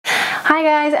Hi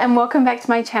guys, and welcome back to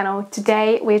my channel.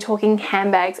 Today we're talking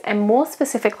handbags, and more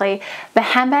specifically the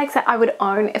handbags that I would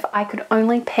own if I could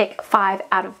only pick 5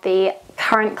 out of the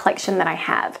current collection that I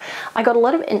have. I got a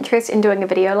lot of interest in doing a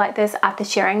video like this after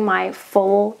sharing my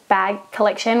full bag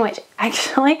collection, which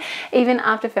actually even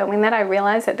after filming that I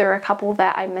realized that there were a couple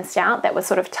that I missed out that were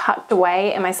sort of tucked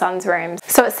away in my son's room.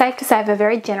 So it's safe to say I have a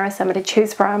very generous number to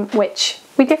choose from, which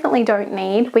we definitely don't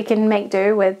need. We can make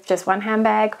do with just one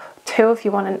handbag, 2 if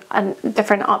you want a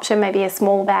different option, maybe a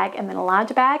small bag and then a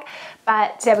larger bag.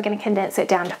 But today we're going to condense it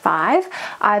down to 5.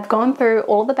 I've gone through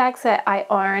all the bags that I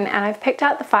own and I've picked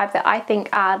out the 5 that I think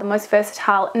are the most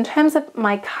versatile in terms of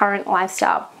my current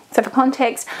lifestyle. So for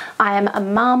context, I am a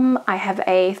mum, I have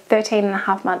a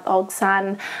 13-and-a-half-month-old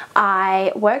son,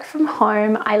 I work from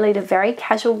home, I lead a very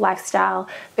casual lifestyle.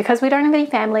 Because we don't have any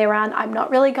family around, I'm not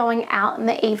really going out in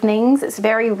the evenings, it's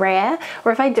very rare,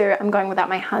 or if I do, I'm going without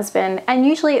my husband, and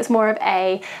usually it's more of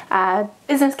a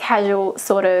business casual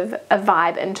sort of a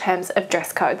vibe in terms of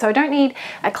dress code. So I don't need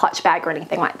a clutch bag or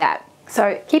anything like that.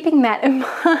 So keeping that in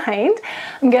mind,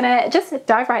 I'm gonna just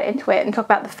dive right into it and talk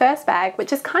about the first bag, which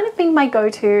has kind of been my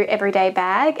go-to everyday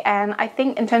bag. And I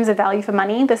think in terms of value for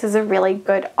money, this is a really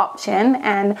good option,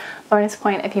 and bonus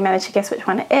point if you manage to guess which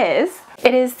one it is.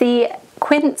 It is the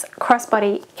Quince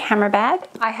crossbody camera bag.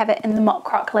 I have it in the mock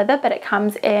croc leather, but it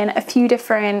comes in a few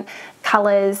different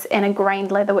colors in a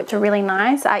grained leather, which are really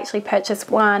nice. I actually purchased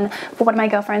one for one of my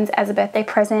girlfriends as a birthday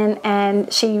present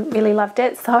and she really loved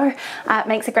it, so it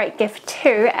makes a great gift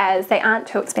too, as they aren't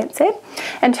too expensive.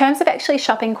 In terms of actually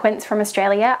shopping Quince from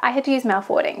Australia, I had to use mail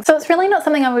forwarding, so it's really not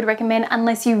something I would recommend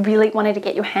unless you really wanted to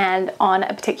get your hand on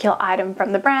a particular item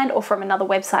from the brand or from another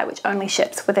website which only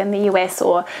ships within the US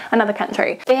or another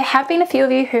country. There have been a few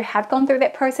of you who have gone through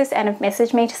that process and have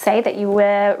messaged me to say that you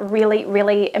were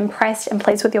really impressed and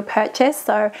pleased with your purchase.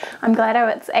 So I'm glad I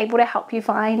was able to help you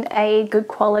find a good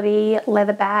quality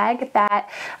leather bag that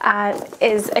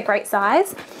is a great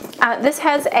size. This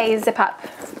has a zip up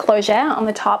closure on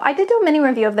the top. I did do a mini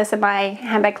review of this in my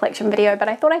handbag collection video, but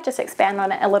I thought I'd just expand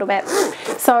on it a little bit.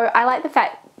 So I like the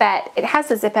fact that it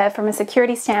has a zipper from a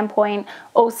security standpoint.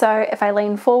 Also, if I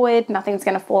lean forward, nothing's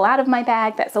going to fall out of my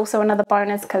bag. That's also another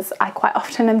bonus because I quite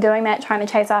often am doing that, trying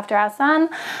to chase after our son.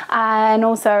 And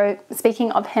also,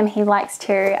 speaking of him, he likes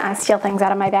to steal things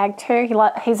out of my bag too.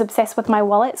 He's obsessed with my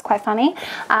wallet. It's quite funny.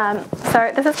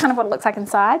 So this is kind of what it looks like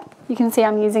inside. You can see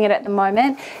I'm using it at the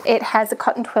moment. It has a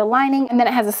cotton twill lining, and then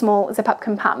it has a small zip up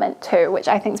compartment too, which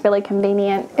I think is really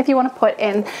convenient if you want to put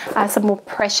in some more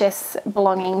precious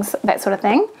belongings, that sort of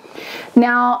thing.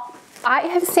 Now, I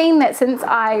have seen that since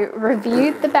I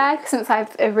reviewed the bag, since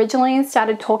I've originally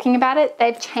started talking about it,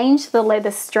 they've changed the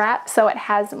leather strap so it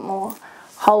has more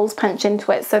holes punched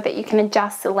into it so that you can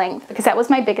adjust the length, because that was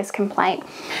my biggest complaint.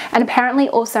 And apparently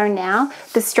also now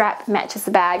the strap matches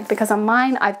the bag, because on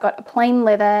mine I've got a plain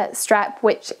leather strap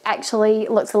which actually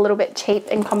looks a little bit cheap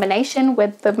in combination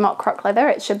with the mock croc leather.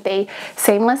 It should be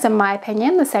seamless in my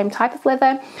opinion, the same type of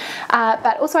leather.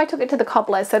 But also I took it to the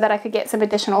cobbler so that I could get some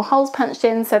additional holes punched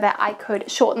in so that I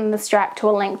could shorten the strap to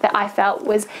a length that I felt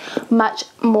was much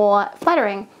more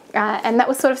flattering. And that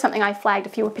was sort of something I flagged.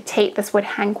 If you were petite, this would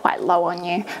hang quite low on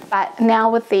you. But now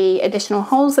with the additional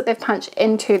holes that they've punched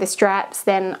into the straps,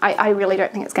 then I really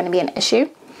don't think it's going to be an issue.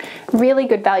 Really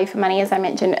good value for money, as I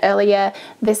mentioned earlier.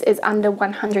 This is under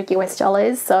 100 US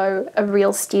dollars, so a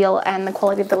real steal, and the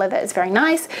quality of the leather is very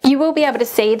nice. You will be able to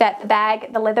see that the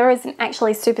bag, the leather isn't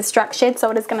actually super structured, so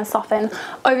it is going to soften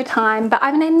over time, but I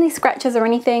haven't had any scratches or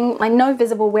anything, like no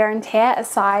visible wear and tear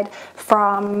aside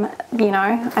from, you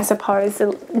know, I suppose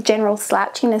the general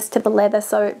slouchiness to the leather.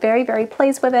 So very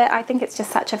pleased with it. I think it's just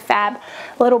such a fab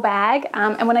little bag,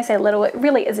 and when I say little, it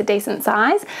really is a decent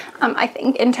size. I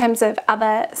think in terms of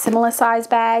other similar size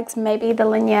bags, maybe the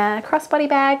Linear crossbody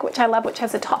bag, which I love, which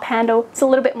has a top handle. It's a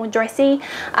little bit more dressy,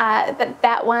 but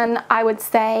that one I would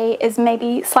say is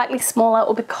maybe slightly smaller,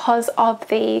 or because of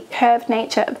the curved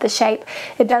nature of the shape,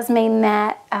 it does mean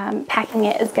that packing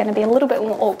it is going to be a little bit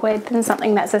more awkward than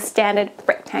something that's a standard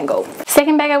rectangle.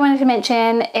 Second bag I wanted to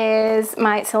mention is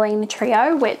my Celine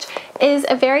Trio, which is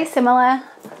a very similar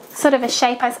sort of a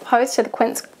shape, I suppose, to the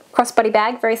Quince crossbody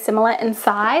bag, very similar in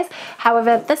size.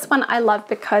 However, this one I love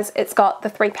because it's got the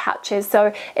 3 pouches,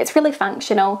 so it's really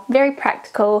functional, very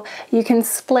practical. You can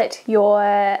split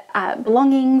your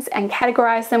belongings and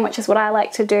categorize them, which is what I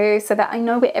like to do, so that I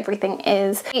know where everything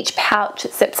is. Each pouch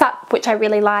zips up, which I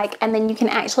really like, and then you can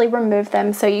actually remove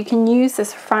them, so you can use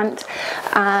this front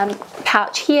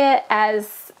pouch here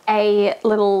as a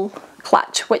little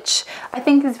clutch, which I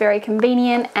think is very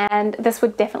convenient, and this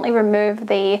would definitely remove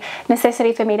the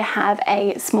necessity for me to have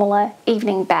a smaller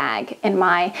evening bag in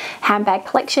my handbag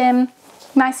collection.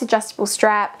 Nice adjustable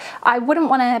strap. I wouldn't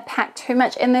want to pack too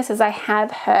much in this, as I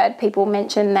have heard people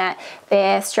mention that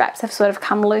their straps have sort of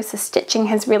come loose. The stitching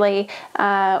has really,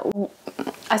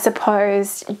 I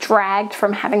suppose, dragged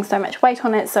from having so much weight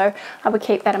on it, so I would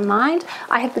keep that in mind.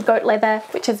 I have the goat leather,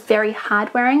 which is very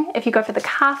hard wearing. If you go for the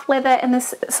calf leather in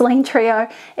this Celine trio,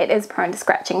 it is prone to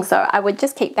scratching, so I would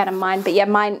just keep that in mind. But yeah,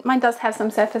 mine does have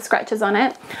some surface scratches on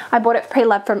it. I bought it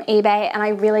pre-loved from eBay, and I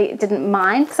really didn't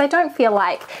mind because I don't feel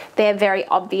like they're very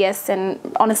obvious, and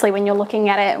honestly, when you're looking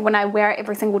at it, when I wear it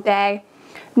every single day,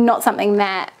 not something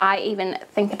that I even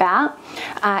think about.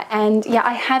 And yeah,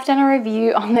 I have done a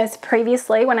review on this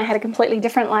previously when I had a completely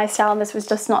different lifestyle and this was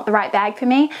just not the right bag for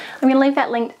me. I'm going to leave that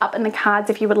linked up in the cards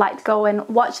if you would like to go and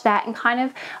watch that and kind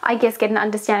of, I guess, get an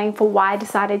understanding for why I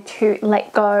decided to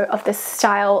let go of this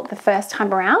style the first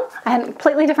time around. I had a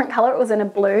completely different color. It was in a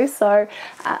blue, so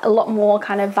a lot more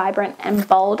kind of vibrant and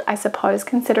bold, I suppose,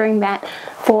 considering that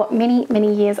for many,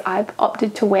 many years I've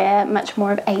opted to wear much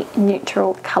more of a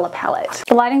neutral color palette.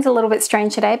 The lighting's a little bit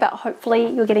strange today, but hopefully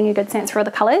you're getting a good sense for all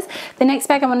the colors. The next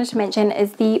bag I wanted to mention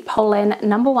is the Polène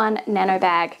 #1 Nano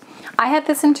bag. I have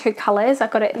this in two colors. I've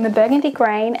got it in the burgundy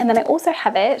grain, and then I also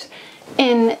have it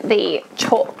in the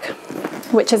chalk,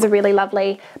 which is a really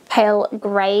lovely pale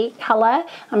grey color.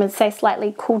 I'm going to say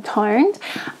slightly cool toned.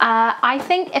 I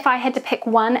think if I had to pick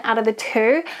one out of the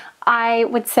two, I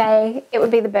would say it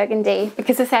would be the burgundy,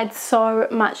 because this adds so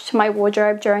much to my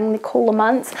wardrobe during the cooler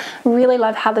months. Really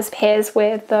love how this pairs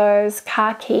with those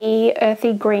khaki,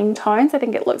 earthy green tones. I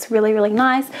think it looks really, really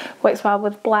nice. Works well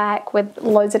with black, with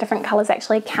loads of different colors,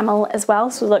 actually camel as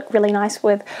well, so look really nice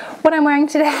with what I'm wearing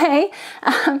today.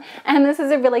 And this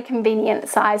is a really convenient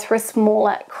size for a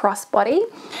smaller crossbody.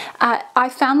 I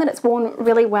found that it's worn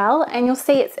really well, and you'll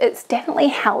see it's definitely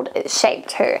held its shape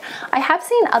too. I have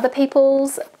seen other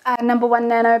people's #1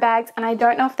 Nano bags, and I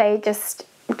don't know if they just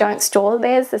don't store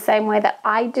theirs the same way that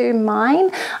I do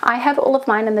mine. I have all of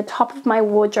mine in the top of my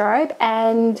wardrobe,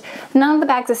 and none of the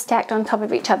bags are stacked on top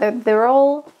of each other. They're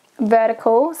all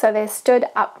vertical, so they're stood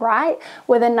upright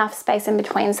with enough space in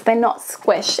between, so they're not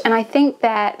squished. And I think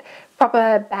that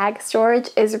proper bag storage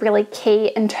is really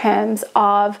key in terms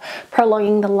of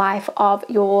prolonging the life of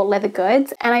your leather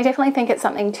goods, and I definitely think it's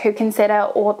something to consider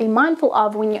or be mindful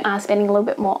of when you are spending a little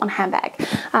bit more on a handbag.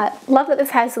 Love that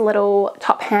this has a little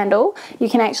top handle. You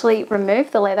can actually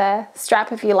remove the leather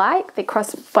strap if you like, the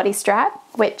crossbody strap,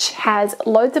 which has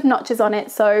loads of notches on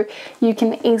it, so you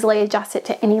can easily adjust it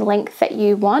to any length that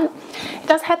you want. It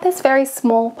does have this very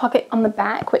small pocket on the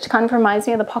back, which kind of reminds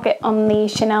me of the pocket on the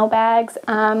Chanel bags.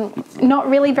 Not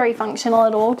really very functional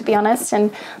at all, to be honest,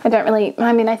 and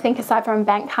I think aside from a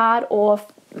bank card or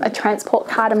a transport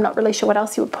card, I'm not really sure what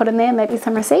else you would put in there, maybe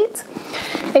some receipts.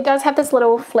 It does have this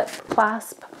little flip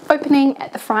clasp opening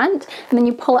at the front, and then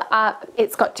you pull it up.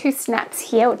 It's got two snaps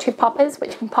here, or two poppers,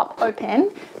 which can pop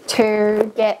open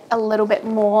to get a little bit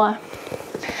more,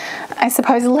 I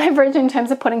suppose, leverage in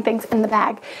terms of putting things in the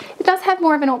bag. It does have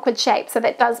more of an awkward shape, so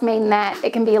that does mean that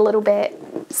it can be a little bit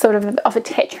sort of a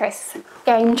Tetris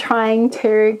game trying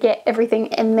to get everything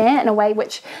in there in a way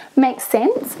which makes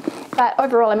sense. But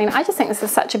overall, I just think this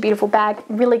is such a beautiful bag,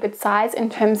 really good size in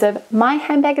terms of my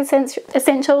handbag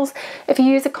essentials. If you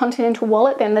use a Continental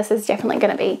wallet, then this is definitely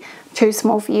going to be too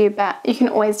small for you, but you can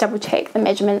always double check the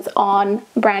measurements on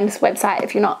the brand's website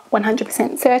if you're not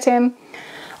 100% certain.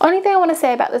 Only thing I want to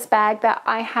say about this bag that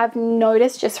I have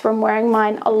noticed just from wearing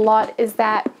mine a lot is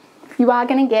that you are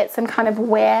going to get some kind of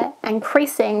wear and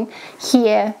creasing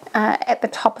here at the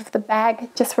top of the bag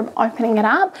just from opening it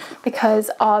up, because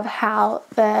of how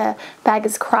the bag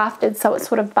is crafted, so it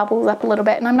sort of bubbles up a little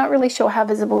bit, and I'm not really sure how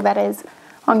visible that is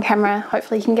on camera.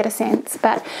 Hopefully you can get a sense,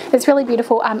 but it's really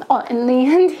beautiful. In the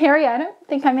interior, I don't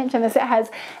think I mentioned this, it has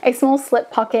a small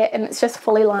slip pocket, and it's just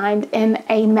fully lined in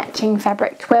a matching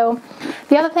fabric twill.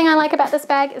 The other thing I like about this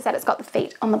bag is that it's got the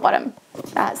feet on the bottom,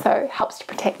 so it helps to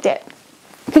protect it,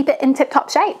 keep it in tip-top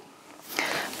shape.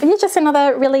 But here's just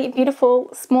another really beautiful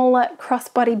smaller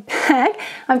crossbody bag.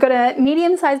 I've got a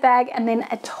medium-sized bag and then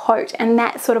a tote, and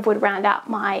that sort of would round out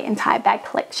my entire bag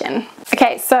collection.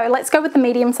 Okay, so let's go with the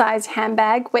medium-sized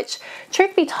handbag, which,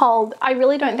 truth be told, I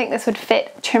really don't think this would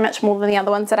fit too much more than the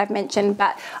other ones that I've mentioned,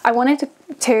 but I wanted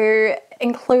to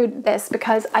include this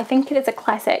because I think it is a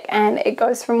classic, and it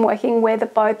goes from working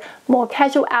with both more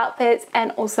casual outfits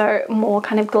and also more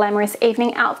kind of glamorous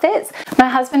evening outfits. My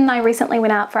husband and I recently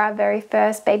went out for our very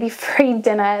first baby-free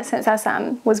dinner since our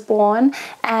son was born,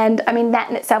 and that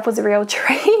in itself was a real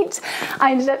treat.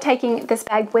 I ended up taking this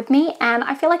bag with me, and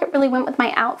I feel like it really went with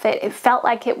my outfit. It felt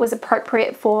like it was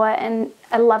appropriate for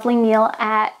a lovely meal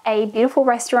at a beautiful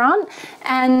restaurant,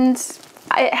 and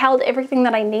it held everything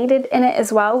that I needed in it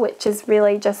as well, which is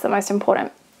really just the most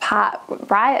important part,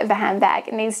 right, of a handbag.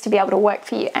 It needs to be able to work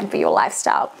for you and for your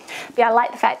lifestyle. But yeah, I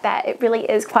like the fact that it really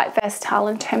is quite versatile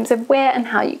in terms of wear and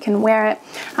how you can wear it.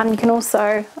 You can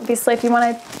also, obviously, if you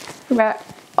want to wear it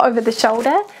over the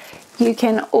shoulder, you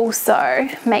can also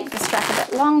make the strap a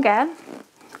bit longer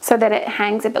so that it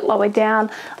hangs a bit lower down.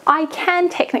 I can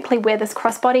technically wear this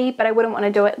crossbody, but I wouldn't want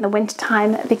to do it in the winter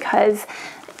time because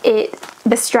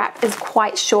the strap is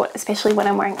quite short, especially when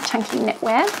I'm wearing chunky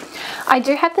knitwear. I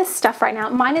do have this stuff right now.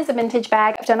 Mine is a vintage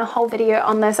bag. I've done a whole video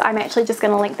on this. I'm actually just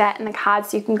going to link that in the card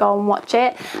so you can go and watch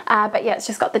it. But yeah, it's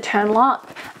just got the turn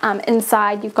lock.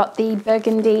 Inside you've got the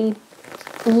burgundy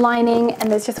lining,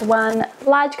 and there's just one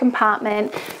large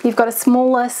compartment. You've got a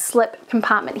smaller slip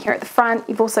compartment here at the front.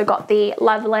 You've also got the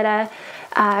love letter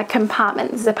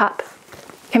compartment, zip up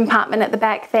compartment at the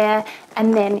back there,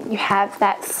 and then you have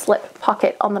that slip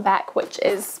pocket on the back, which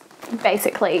is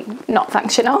basically not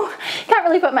functional. Can't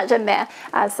really put much in there.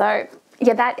 So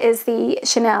yeah, that is the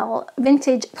Chanel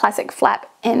vintage classic flap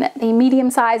in the medium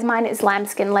size. Mine is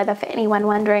lambskin leather, for anyone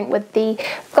wondering, with the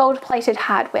gold plated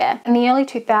hardware. In the early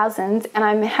 2000s, and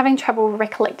I'm having trouble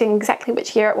recollecting exactly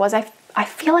which year it was, I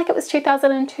feel like it was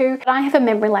 2002, but I have a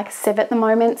memory like a sieve at the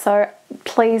moment, so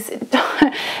please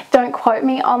don't quote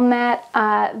me on that.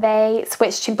 They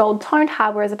switched to gold toned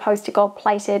hardware as opposed to gold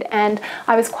plated, and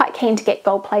I was quite keen to get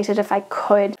gold plated if I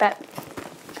could, but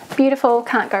beautiful,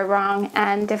 can't go wrong,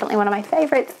 and definitely one of my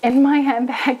favorites in my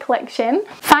handbag collection.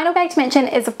 Final bag to mention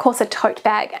is of course a tote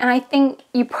bag, and I think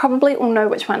you probably all know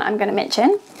which one I'm going to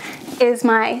mention, is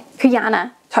my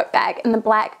Curated tote bag in the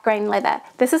black grain leather.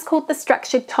 This is called the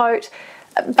structured tote,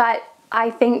 but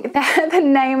I think that the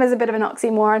name is a bit of an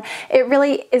oxymoron. It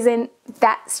really isn't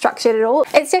that structured at all.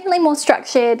 It's definitely more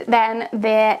structured than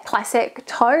their classic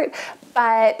tote,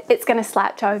 but it's going to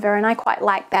slouch over, and I quite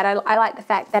like that. I like the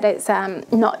fact that it's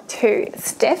not too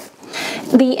stiff.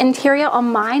 The interior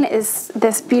on mine is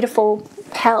this beautiful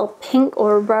pale pink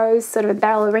or a rose, sort of a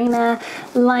ballerina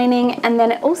lining, and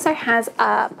then it also has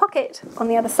a pocket on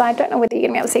the other side. Don't know whether you're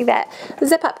gonna be able to see that.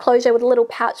 Zip up closure with a little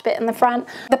pouch bit in the front.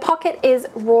 The pocket is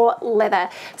raw leather,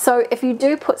 so if you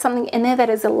do put something in there that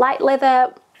is a light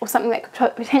leather or something that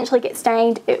could potentially get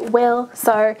stained, it will,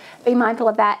 so be mindful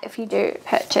of that if you do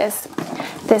purchase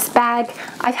this bag.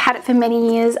 I've had it for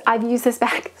many years. I've used this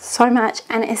bag so much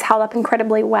and it's held up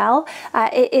incredibly well.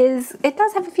 It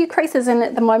does have a few creases in it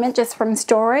at the moment just from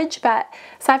storage, but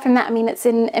aside from that, I mean, it's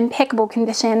in impeccable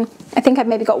condition. I think I've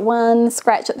maybe got one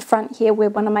scratch at the front here where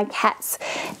one of my cats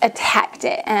attacked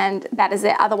it, and that is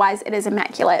it. Otherwise, it is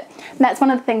immaculate. And that's one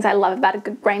of the things I love about a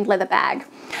good grained leather bag.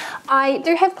 I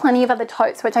do have plenty of other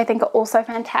totes which I think are also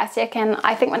fantastic, and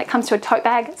I think when it comes to a tote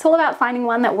bag, it's all about finding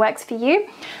one that works for you.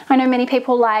 I know many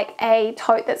people like a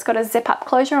tote that's got a zip up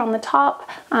closure on the top,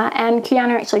 and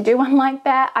Curated actually do one like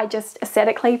that. I just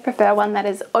aesthetically prefer one that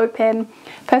is open,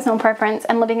 personal preference,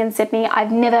 and living in Sydney,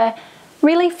 I've never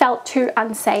really felt too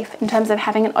unsafe in terms of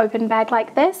having an open bag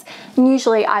like this. And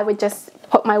usually I would just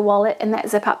put my wallet in that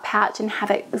zip up pouch and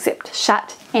have it zipped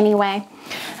shut anyway.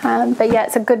 But yeah,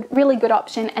 it's a really good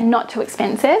option and not too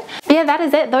expensive. But yeah, that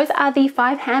is it. Those are the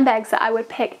 5 handbags that I would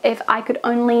pick if I could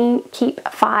only keep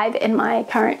 5 in my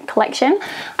current collection.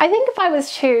 I think if I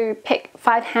was to pick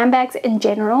 5 handbags in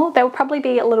general, they would probably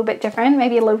be a little bit different,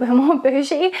 maybe a little bit more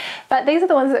bougie, but these are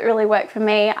the ones that really work for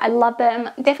me. I love them.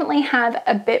 Definitely have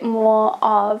a bit more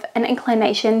of an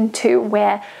inclination to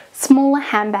wear smaller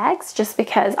handbags just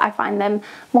because I find them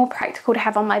more practical to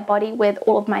have on my body with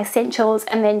all of my essentials,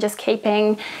 and then just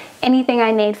keeping anything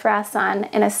I need for our son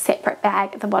in a separate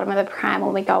bag at the bottom of the pram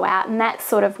when we go out. And that's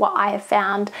sort of what I have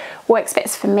found works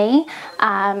best for me.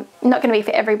 Not going to be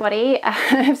for everybody,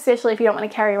 especially if you don't want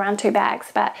to carry around 2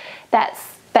 bags, but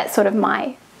that's sort of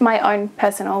my own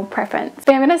personal preference.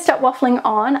 But I'm going to stop waffling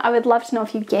on. I would love to know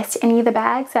if you guessed any of the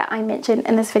bags that I mentioned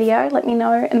in this video. Let me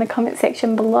know in the comment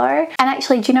section below. And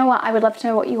actually, do you know what? I would love to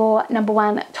know what your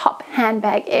 #1 top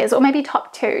handbag is, or maybe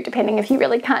top 2, depending if you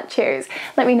really can't choose.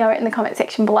 Let me know in the comment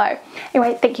section below.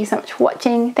 Anyway, thank you so much for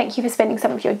watching. Thank you for spending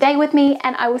some of your day with me,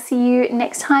 and I will see you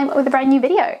next time with a brand new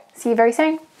video. See you very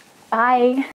soon. Bye.